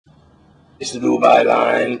It's the Dubai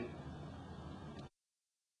line.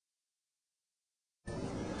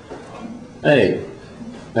 Hey,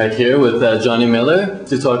 back here with Johnny Miller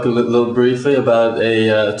to talk a little briefly about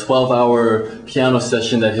a 12-hour piano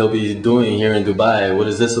session that he'll be doing here in Dubai. What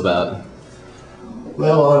is this about?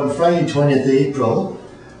 Well, on Friday 20th April,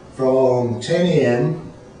 from 10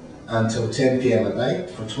 a.m. until 10 p.m. at night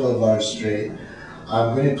for 12 hours straight,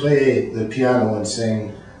 I'm going to play the piano and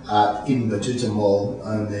sing at Ibn Battuta Mall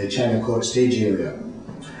and the China Court stage area.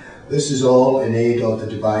 This is all in aid of the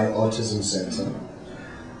Dubai Autism Centre.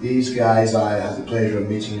 These guys I had the pleasure of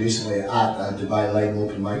meeting recently at a Dubai Line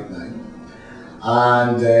Open Mic Night,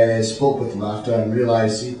 and spoke with them after and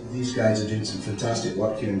realised these guys are doing some fantastic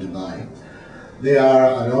work here in Dubai. They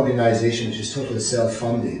are an organisation which is totally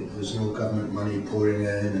self-funded. There's no government money pouring in,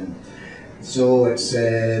 and so it's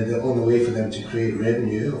the only way for them to create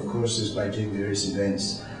revenue, of course, is by doing various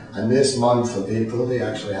events. And this month of April, they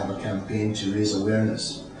actually have a campaign to raise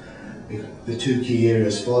awareness. The two key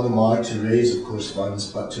areas for them are to raise, of course,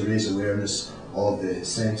 funds, but to raise awareness of the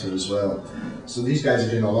centre as well. So these guys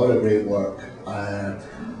are doing a lot of great work.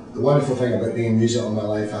 The wonderful thing about being in music all my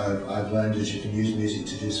life, I've learned is you can use music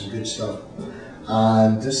to do some good stuff.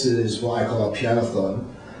 And this is what I call a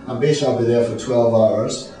pianothon. And basically I'll be there for 12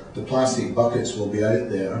 hours. The plastic buckets will be out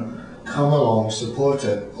there. Come along, support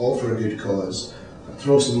it, all for a good cause.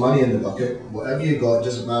 Throw some money in the bucket. Whatever you got,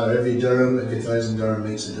 doesn't matter. Every dirham, every 1,000 dirham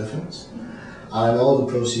makes a difference. And all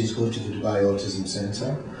the proceeds go to the Dubai Autism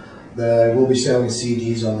Centre. We'll be selling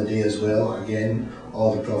CDs on the day as well. Again,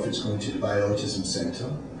 all the profits going to Dubai Autism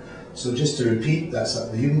Centre. So just to repeat, that's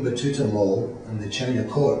at the Ibn Battuta Mall in the China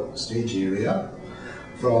Court stage area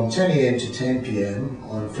from 10 a.m. to 10 p.m.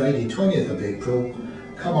 on Friday 20th of April.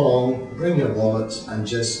 Come along, bring your wallets and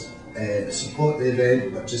just support the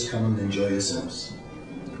event, but just come and enjoy yourselves.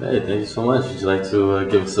 Hey, thank you so much. Would you like to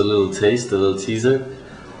give us a little taste, a little teaser?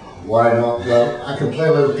 Why not? Well, I can play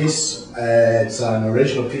a little piece. It's an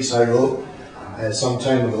original piece I wrote some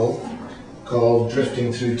time ago called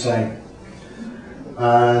Drifting Through Time,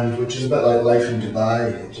 and which is a bit like life in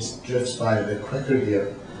Dubai. It just drifts by a bit quicker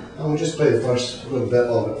here. And we'll just play the first little bit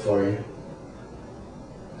of it for you.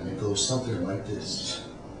 And it goes something like this.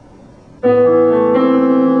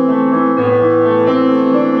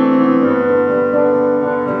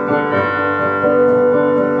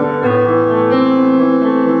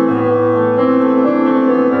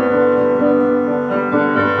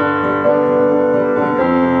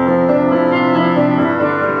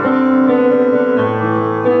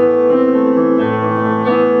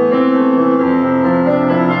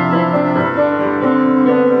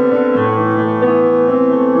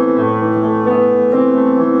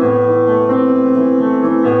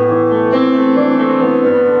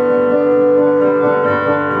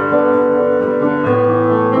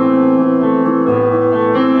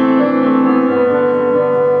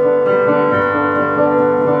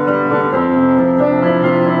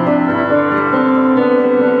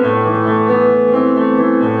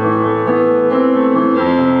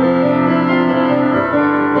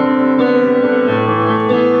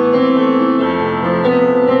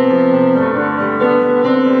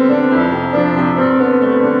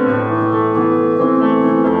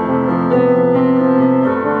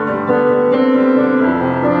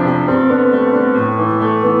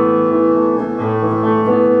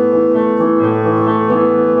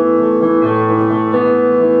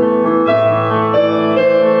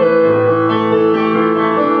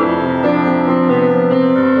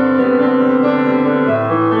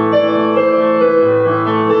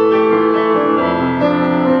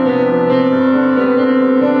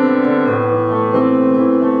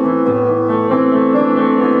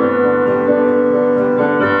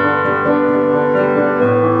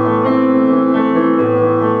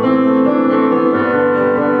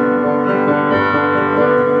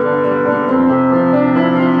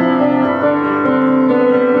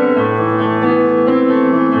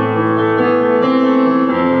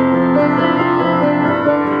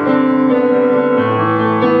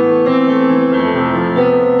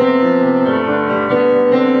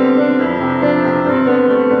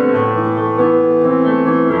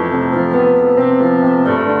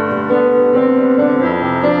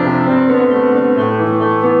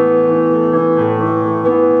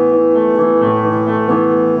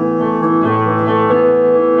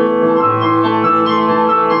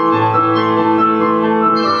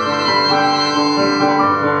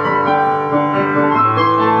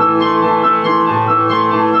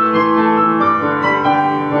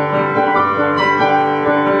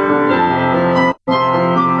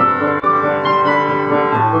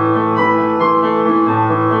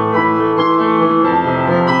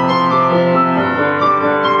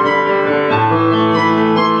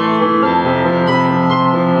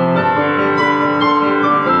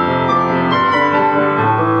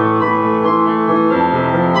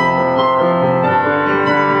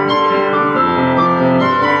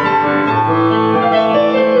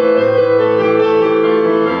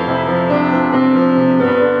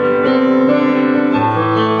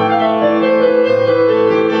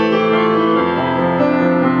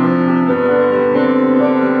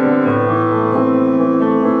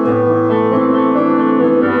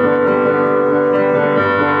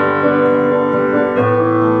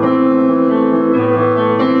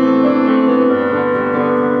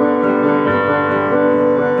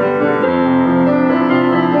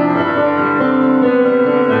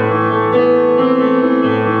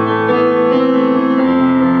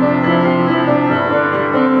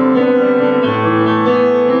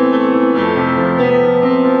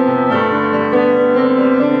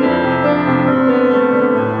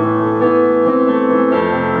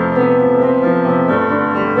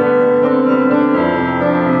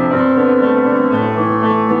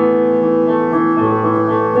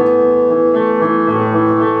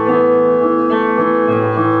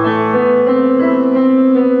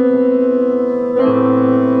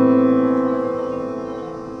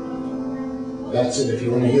 that's it. If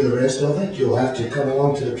you want to hear the rest of it, you'll have to come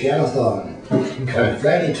along to the Pianothon Okay. on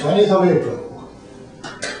Friday, 20th of April.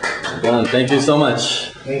 Done. Thank you so much.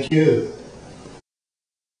 Thank you.